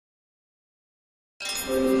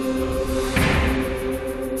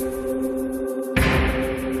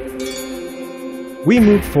We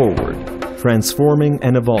move forward, transforming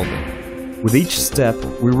and evolving. With each step,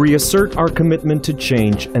 we reassert our commitment to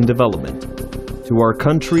change and development, to our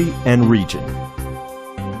country and region.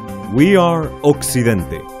 We are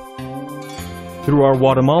Occidente. Through our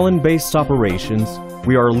Guatemalan-based operations,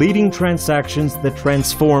 we are leading transactions that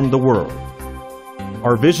transform the world.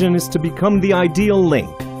 Our vision is to become the ideal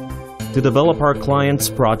link, to develop our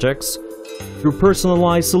clients' projects through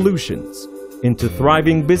personalized solutions into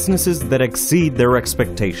thriving businesses that exceed their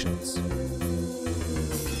expectations.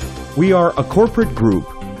 We are a corporate group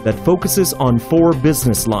that focuses on 4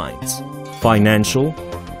 business lines: financial,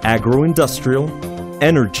 agroindustrial,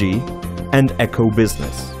 energy, and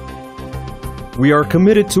ecobusiness. We are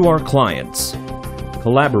committed to our clients,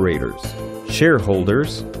 collaborators,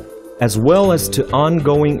 shareholders, as well as to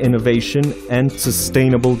ongoing innovation and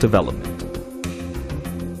sustainable development.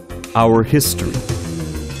 Our history.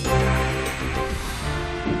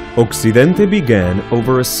 Occidente began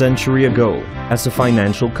over a century ago as a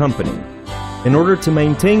financial company in order to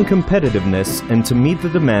maintain competitiveness and to meet the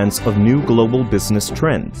demands of new global business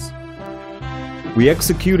trends. We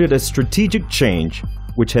executed a strategic change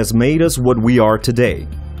which has made us what we are today,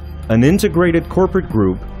 an integrated corporate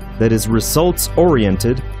group that is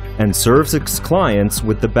results-oriented and serves its clients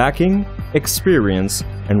with the backing, experience,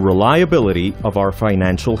 and reliability of our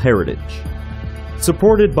financial heritage.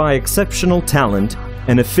 Supported by exceptional talent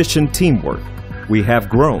and efficient teamwork, we have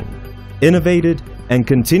grown, innovated, and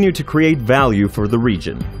continue to create value for the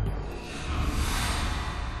region.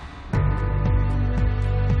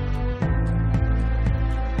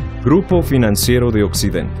 Grupo Financiero de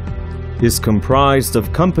Occidente is comprised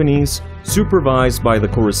of companies supervised by the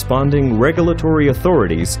corresponding regulatory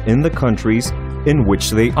authorities in the countries in which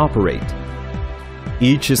they operate.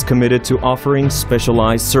 Each is committed to offering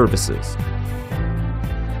specialized services.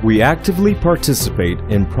 We actively participate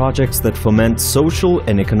in projects that foment social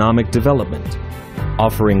and economic development,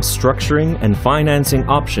 offering structuring and financing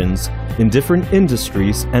options in different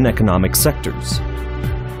industries and economic sectors.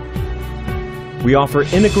 We offer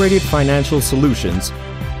integrated financial solutions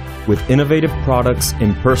with innovative products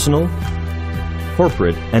in personal,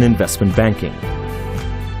 corporate, and investment banking.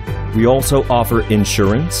 We also offer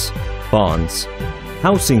insurance, bonds,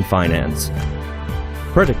 housing finance,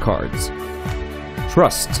 credit cards,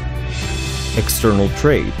 trust, external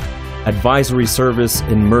trade, advisory service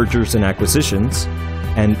in mergers and acquisitions,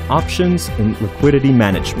 and options in liquidity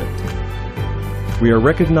management. We are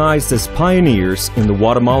recognized as pioneers in the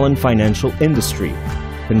Guatemalan financial industry,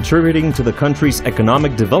 contributing to the country's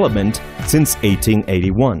economic development since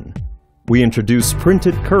 1881. We introduced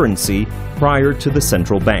printed currency prior to the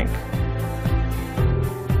central bank.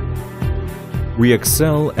 We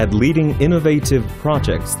excel at leading innovative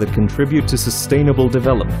projects that contribute to sustainable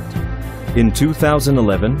development. In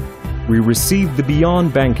 2011, we received the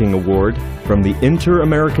Beyond Banking Award from the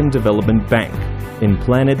Inter-American Development Bank in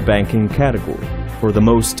Planet Banking category for the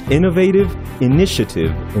most innovative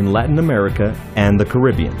initiative in Latin America and the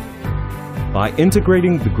Caribbean. By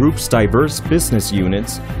integrating the group's diverse business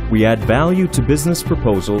units, we add value to business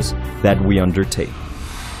proposals that we undertake.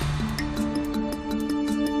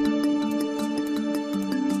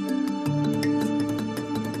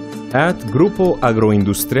 At Grupo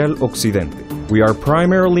Agroindustrial Occidente, we are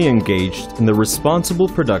primarily engaged in the responsible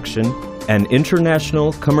production and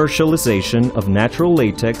international commercialization of natural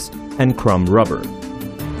latex and crumb rubber.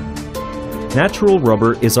 Natural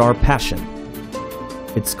rubber is our passion.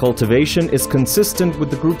 Its cultivation is consistent with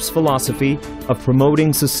the group's philosophy of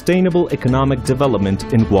promoting sustainable economic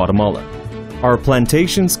development in Guatemala. Our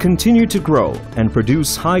plantations continue to grow and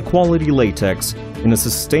produce high-quality latex in a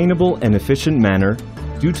sustainable and efficient manner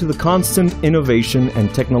due to the constant innovation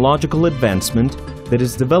and technological advancement that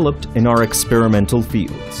is developed in our experimental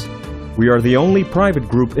fields. We are the only private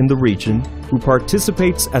group in the region who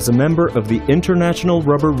participates as a member of the International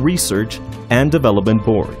Rubber Research and Development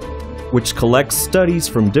Board, which collects studies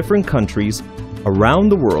from different countries around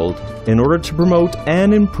the world in order to promote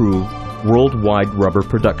and improve worldwide rubber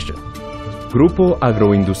production. Grupo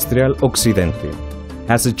Agroindustrial Occidente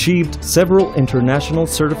has achieved several international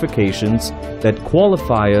certifications that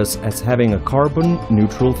qualify us as having a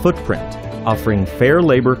carbon-neutral footprint, offering fair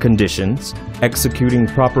labor conditions, executing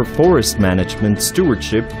proper forest management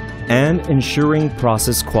stewardship, and ensuring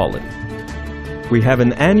process quality. We have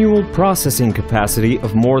an annual processing capacity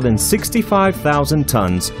of more than 65,000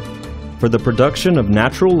 tons for the production of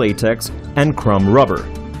natural latex and crumb rubber.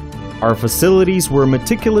 Our facilities were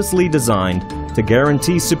meticulously designed to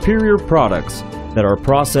guarantee superior products that are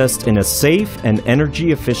processed in a safe and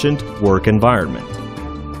energy-efficient work environment.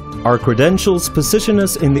 Our credentials position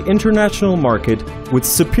us in the international market with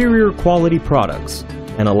superior quality products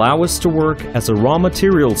and allow us to work as a raw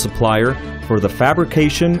material supplier for the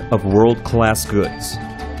fabrication of world-class goods.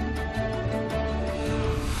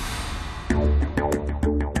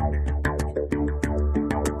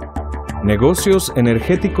 Negocios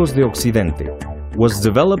Energéticos de Occidente was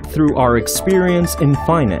developed through our experience in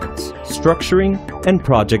finance, structuring, and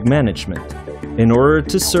project management in order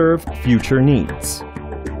to serve future needs.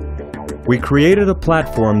 We created a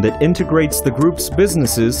platform that integrates the group's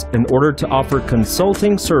businesses in order to offer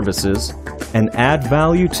consulting services and add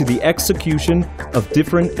value to the execution of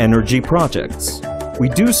different energy projects. We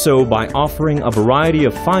do so by offering a variety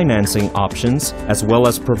of financing options, as well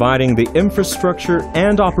as providing the infrastructure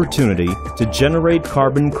and opportunity to generate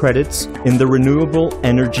carbon credits in the renewable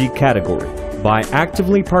energy category. By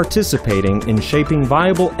actively participating in shaping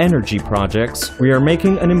viable energy projects, we are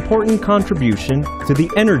making an important contribution to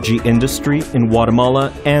the energy industry in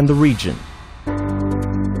Guatemala and the region.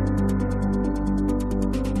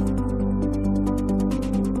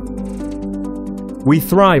 We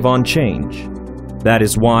thrive on change. That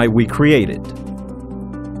is why we created.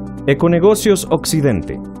 Econegocios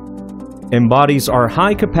Occidente embodies our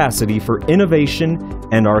high capacity for innovation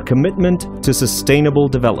and our commitment to sustainable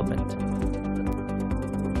development.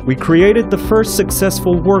 We created the first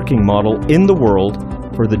successful working model in the world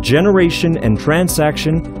for the generation and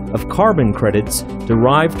transaction of carbon credits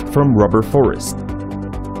derived from rubber forest.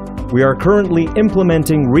 We are currently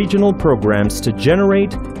implementing regional programs to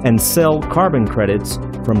generate and sell carbon credits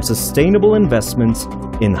from sustainable investments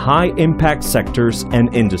in high-impact sectors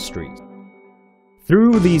and industries.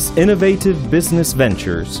 Through these innovative business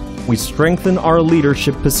ventures, we strengthen our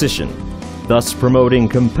leadership position, thus promoting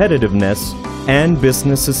competitiveness and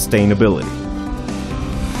business sustainability.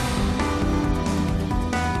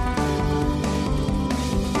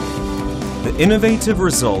 The innovative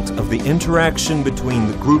result of the interaction between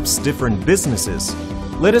the group's different businesses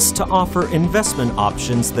led us to offer investment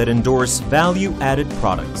options that endorse value-added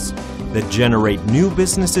products that generate new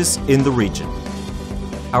businesses in the region.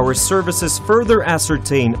 Our services further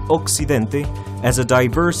ascertain Occidente as a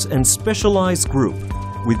diverse and specialized group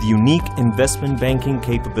with unique investment banking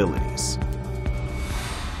capabilities.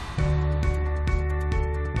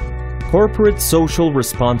 Corporate social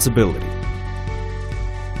responsibility.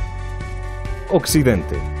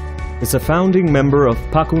 Occidente is a founding member of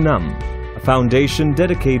PACUNAM, a foundation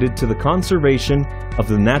dedicated to the conservation of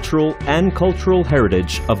the natural and cultural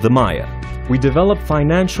heritage of the Maya. We develop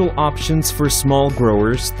financial options for small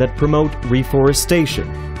growers that promote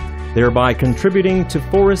reforestation, thereby contributing to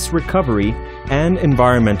forest recovery and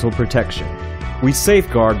environmental protection. We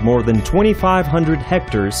safeguard more than 2,500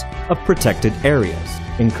 hectares of protected areas,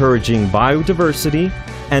 encouraging biodiversity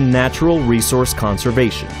and natural resource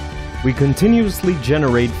conservation. We continuously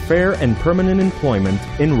generate fair and permanent employment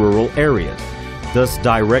in rural areas, thus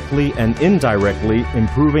directly and indirectly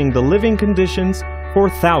improving the living conditions for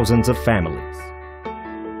thousands of families.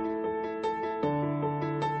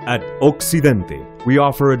 At Occidente, we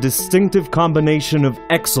offer a distinctive combination of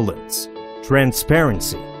excellence,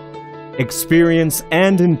 transparency, experience,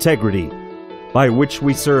 and integrity by which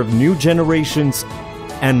we serve new generations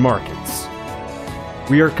and markets.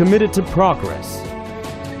 We are committed to progress,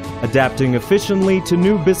 adapting efficiently to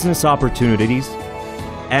new business opportunities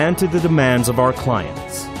and to the demands of our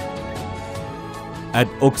clients. At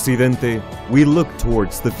Occidente, we look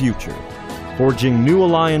towards the future, forging new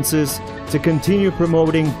alliances to continue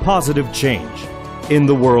promoting positive change in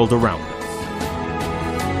the world around us.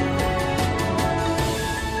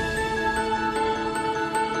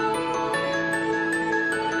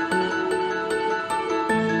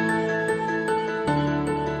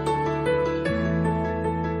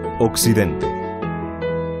 Occidente.